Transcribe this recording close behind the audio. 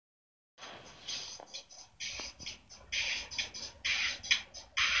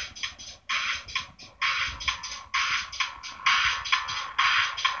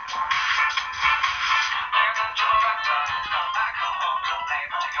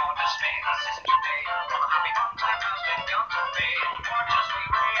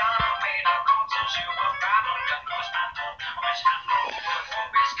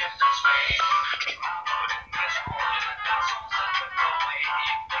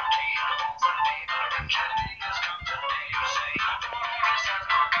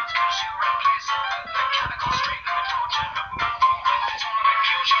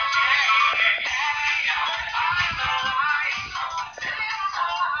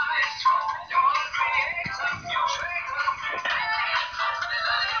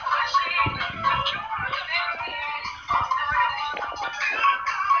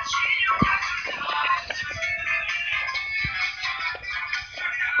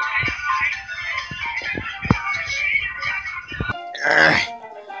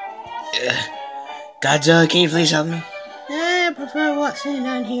Godzilla, can you please help me? I prefer sitting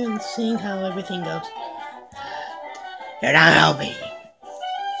down here and seeing how everything goes. You're not helping.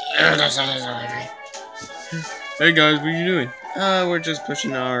 Hey guys, what are you doing? We're just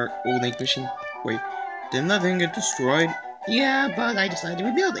pushing our old ink machine. Wait, didn't that thing get destroyed? Yeah, but I decided to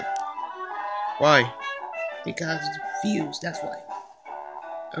rebuild it. Why? Because it's fused, that's why.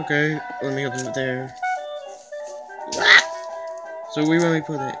 Okay, let me open it there. So where will we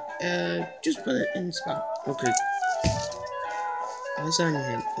put it? Just put it in the spot. Okay. What's on your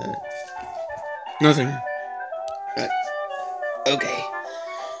hand? Nothing. Okay.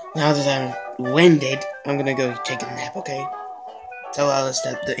 Now that I'm winded, I'm gonna go take a nap, okay? Tell Alice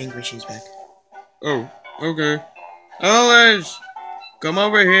that the ink machine's back. Oh, okay. Alice! Come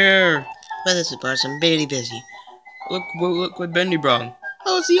over here! But this is boss, I'm really busy. Look what Bendy brought.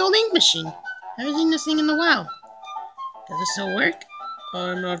 Oh, it's the old ink machine. I haven't seen this thing in a while. Does it still work?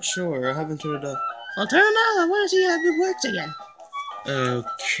 I'm not sure. I haven't turned it up. Well, turn it on. I want to see how it works again.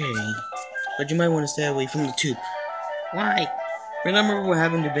 Okay. But you might want to stay away from the tube. Why? Remember what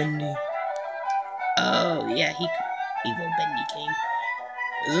happened to Bendy? Oh, yeah, evil Bendy came.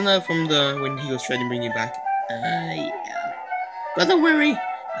 Isn't that from when he was trying to bring you back? Yeah. But don't worry,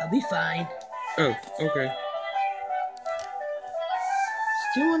 I'll be fine. Oh, okay.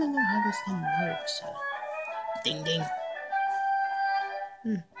 Still want to know how this thing works. Ding ding.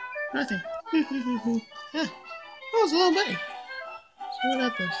 Nothing. Huh. Oh, it's a little better. So what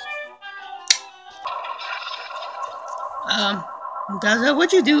about this? Gaza,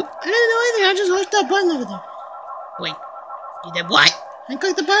 what'd you do? I didn't do anything. I just clicked that button over there. Wait, you did what? I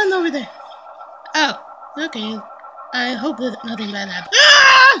clicked the button over there. Oh, okay. I hope that nothing bad happened.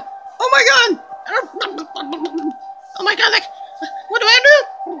 Ah! Oh my god! Oh my god! What do I do?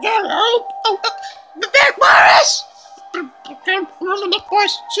 Oh, there, Boris!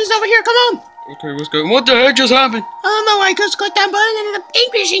 Boris, she's over here. Come on. Okay, what's going on? What the heck just happened? I don't know. I just clicked that button and the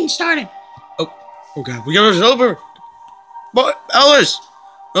ink machine started. Oh god, we got a helper. But Alice,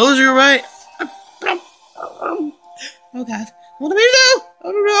 you're right. Oh god, what do we do?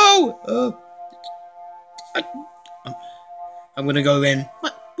 I don't know. I'm gonna go in.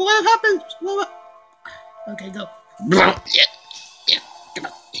 What happened? Okay, go. Yeah, come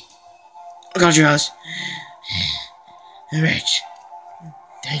on. I got your house. Alright.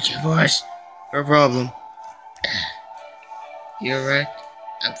 Thank you, boss. No problem. You alright?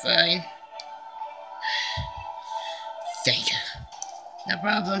 I'm fine. Thank you. No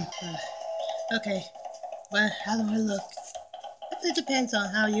problem. Okay, but how do I look? It depends on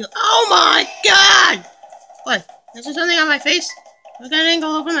how you. Oh my god! What? Is there something on my face? I got an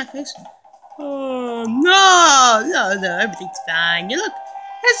angle over my face. Oh no! Everything's fine. You look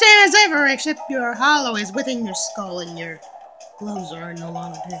the same as ever, except your hollow is within your skull and your gloves are no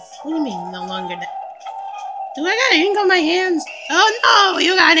longer there. What do you mean, no longer there? Do I got ink on my hands? Oh no!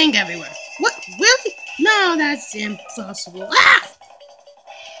 You got ink everywhere. What? Really? No, that's impossible. Ah!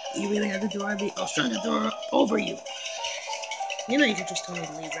 You really had the door on me? I was trying to door over you. You know you could just tell me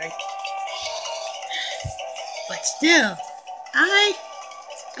to leave, right? But still,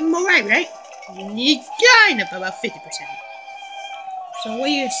 I'm alright, right? You kind of about 50%. So what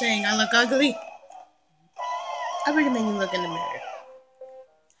you're saying, I look ugly? I recommend you look in the mirror.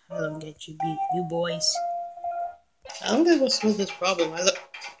 I don't get you, you boys. I don't get what's with this problem. I look.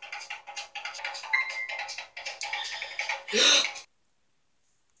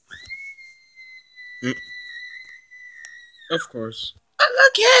 Of course. I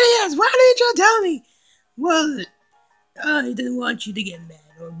look hideous! Why didn't you tell me? Well, I didn't want you to get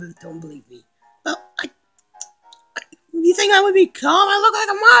mad or don't believe me. Well, you think I would be calm? I look like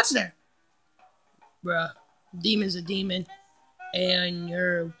a monster. Bruh, demon's a demon, and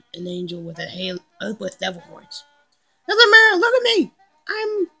you're an angel with with devil horns. Look at mirror, look at me!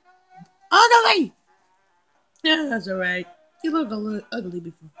 I'm ugly! Yeah, that's alright. You look a little ugly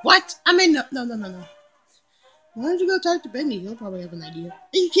before. What? I mean, no. Why don't you go talk to Bendy? He'll probably have an idea.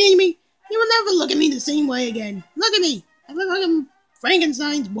 Are you kidding me? He will never look at me the same way again. Look at me. I look like I'm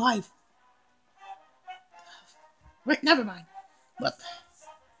Frankenstein's wife. Wait, never mind. Look.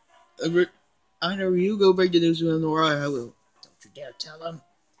 I know you go break the news to him, or I will. Don't you dare tell him.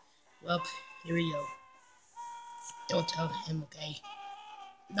 Well, here we go. Don't tell him, okay?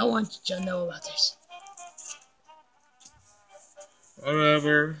 No one should know about this.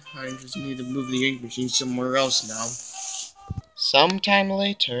 Whatever. I just need to move the ink machine somewhere else now. Sometime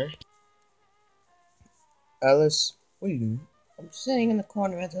later. Alice, what are you doing? I'm sitting in the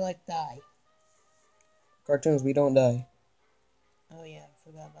corner until I die. Cartoons, we don't die. Oh yeah, I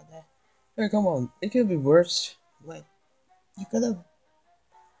forgot about that. Hey, come on. It could be worse. What? You could have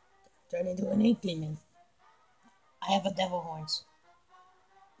turned into an ink demon. I have a devil horns.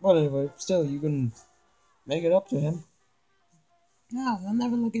 Whatever. Still, you can make it up to him. No, he'll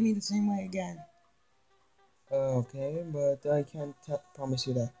never look at me the same way again. Okay, but I can't promise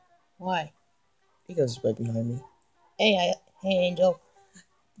you that. Why? Because it's right behind me. Hey, Angel.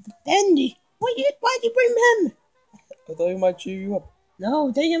 Bendy! Why'd you bring him? I thought he might cheer you up.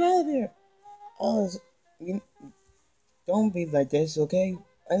 No, take him out of here. Alice, don't be like this, okay?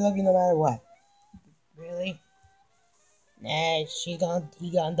 I love you no matter what. Really? Nah, he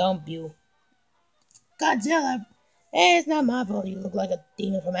gonna dump you. Godzilla! Hey, it's not my fault you look like a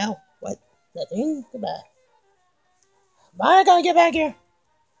demon from hell. What? Nothing? Goodbye. Monica, get back here!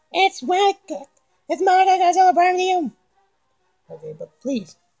 It's Monica! It's Monica Godzilla Prime to you! Okay, but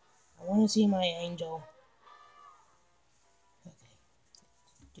please, I want to see my angel. Okay.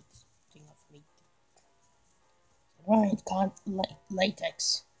 Get this thing off me. Right,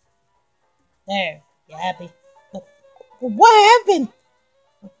 latex. There, you happy? What happened?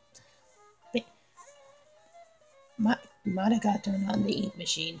 Monica turned on the ink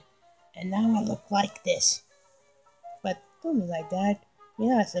machine, and now I look like this. But don't be like that. You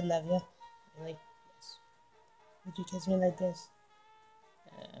know I still love you. Really? Yes. Would you kiss me like this?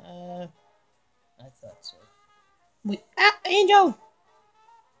 I thought so. Wait, Angel!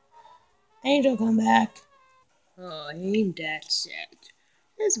 Angel, come back. Oh, ain't that sad.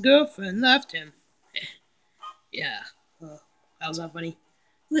 His girlfriend left him. Yeah. How's that funny?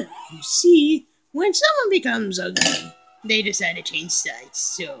 Well, you see, when someone becomes ugly, they decide to change sides.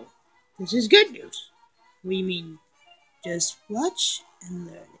 So, this is good news. We mean, just watch and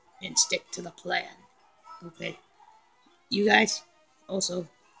learn and stick to the plan. Okay? You guys, also,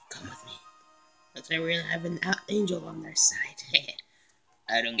 come with me. Looks like we're gonna have an angel on their side.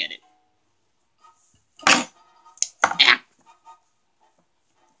 I don't get it. Ah.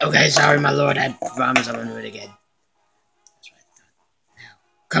 Okay, sorry, my lord. I promise I won't do it again. That's what I thought. Now,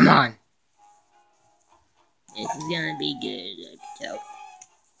 come on. This is gonna be good, I can tell.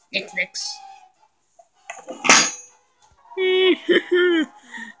 Next.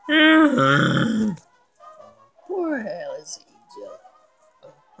 Poor Alice Angel.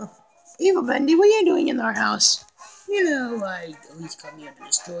 Evil Bendy, what are you doing in our house? You know, I always come here to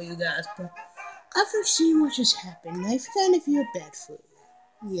destroy you guys, but after seeing what just happened, I kind of feel bad for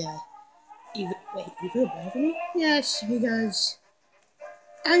you. Yeah. Wait, you feel bad for me? Yes, because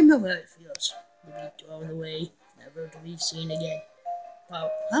I know how it feels to be thrown away, never to be seen again.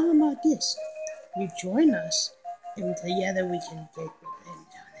 Well, how about this? You join us, and together we can get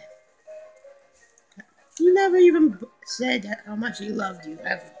revenge on him. He never even said how much he loved you,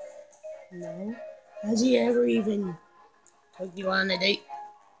 ever. No? Has he ever even took you on a date?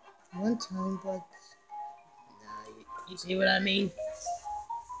 One time, but... No, you see what I mean?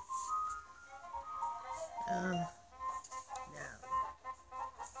 Now,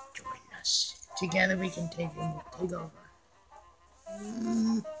 join us. Together we can take over.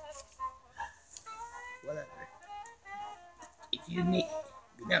 Whatever. If you need...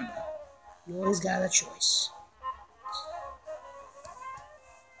 Remember, you always got a choice.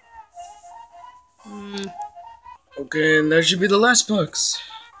 Okay, and that should be the last box.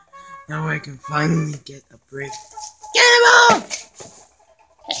 Now I can finally get a break. Get him off!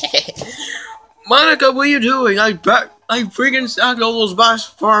 Monica, what are you doing? I freaking stacked all those boxes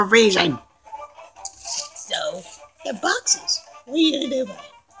for a reason. So, they're boxes. What are you gonna do about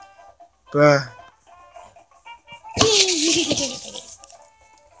it? Bruh.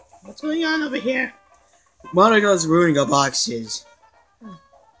 What's going on over here? Monica's ruining the boxes.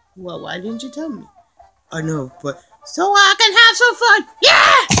 Well, why didn't you tell me? I know, but... So I can have some fun!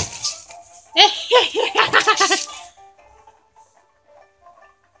 Yeah!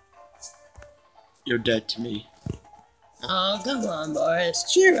 You're dead to me. Oh, come on, Boris.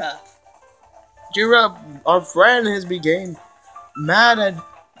 Cheer up. Cheer up. Our friend has begun mad at,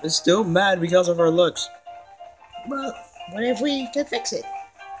 is still mad because of our looks. Well, what if we could fix it?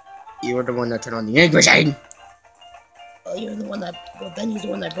 You were the one that turned on the ink machine. Oh, you're the one that. Well, Benny's the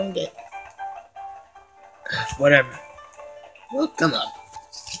one that broke it. Whatever. Well, come on.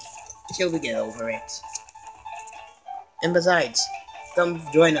 Till we get over it. And besides, come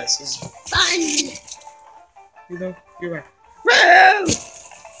join us. It's Fun! You know, you're right. Woo!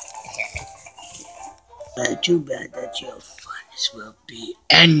 too bad that your fun will be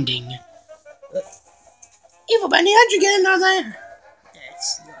ending. Evil Bendy, how'd you get in there?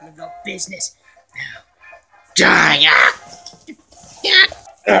 That's none of your business. Now, die!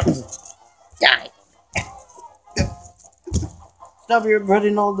 Die. Stop your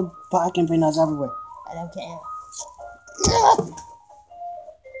putting all the parking peanuts everywhere. I don't care.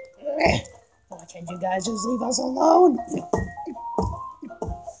 Why can't you guys just leave us alone?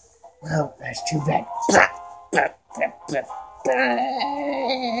 Well, that's too bad.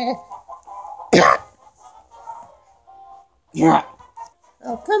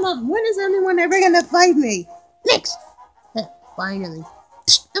 Oh, come on. When is anyone ever gonna fight me? Next! Finally.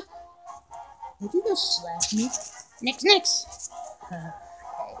 Did you just slap me? Next.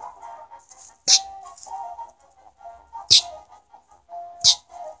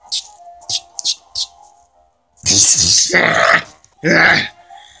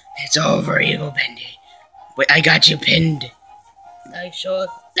 It's over, Evil Bendy. Wait, I got you pinned. I sure.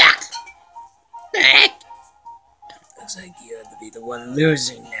 Looks like you're to be the one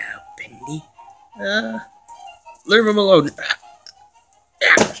losing now, Bendy. Leave him alone.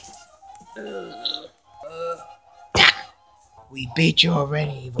 We beat you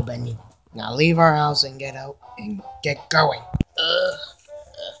already, Evil Bendy. Now leave our house and get out and get going.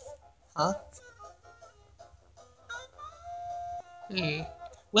 Huh?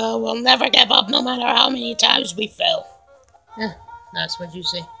 Well, we'll never give up no matter how many times we fail. That's what you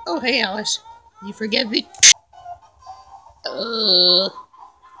say. Oh, hey, Alice. You forgive me? Alright.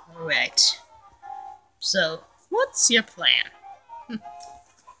 So, what's your plan?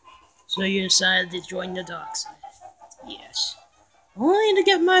 So you decided to join the dark side? Yes. Only to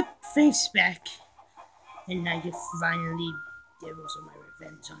get my face back. And now you finally give also my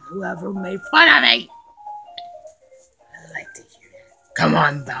revenge on whoever made fun of me. I like to hear that. Come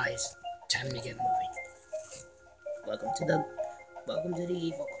on, guys. Time to get moving. Welcome to the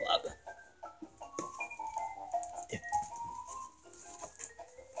evil club.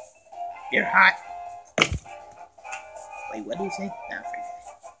 You're hot. Wait, what do you say? Nah, forget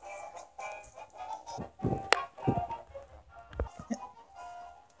it.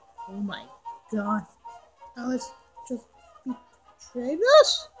 Oh my god. Alice just betrayed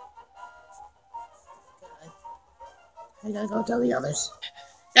us? God. I gotta go tell the others.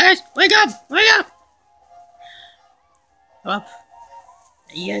 Guys, wake up! Wake up! Up.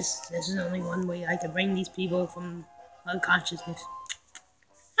 Yes, this is only one way I can bring these people from unconsciousness.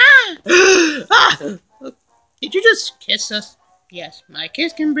 Ah! Did you just kiss us? Yes, my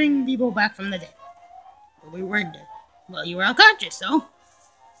kiss can bring people back from the dead. But we weren't dead. Well, you were unconscious, so.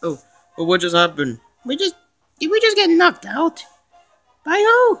 Oh, but what just happened? Did we just get knocked out? By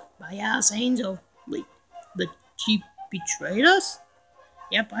who? By Alice Angel. Wait, but she betrayed us?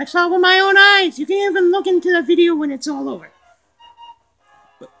 Yep, I saw with my own eyes. You can even look into the video when it's all over.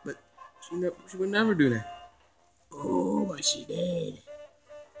 But she would never do that. Oh, but she did.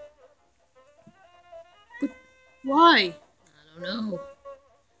 But why? I don't know.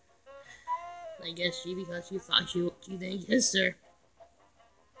 I guess because you thought you didn't kiss her.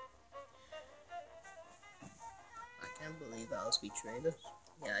 I can't believe Alice betrayed us.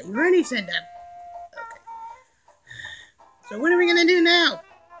 Yeah, you already said that. Okay. So what are we gonna do now?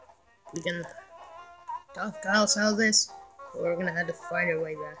 We can talk Kyle out this, or we're gonna have to fight our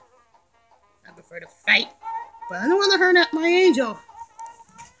way back. I prefer to fight, but I don't want to hurt my angel.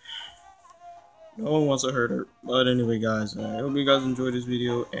 No one wants to hurt her. But anyway, guys, I hope you guys enjoyed this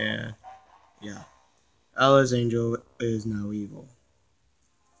video. And yeah, Alice Angel is now evil.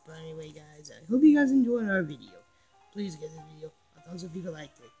 But anyway, guys, I hope you guys enjoyed our video. Please give this video a thumbs up if you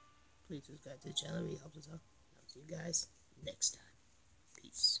liked it. Please subscribe to the channel. It really helps us out. I'll see you guys next time.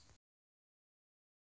 Peace.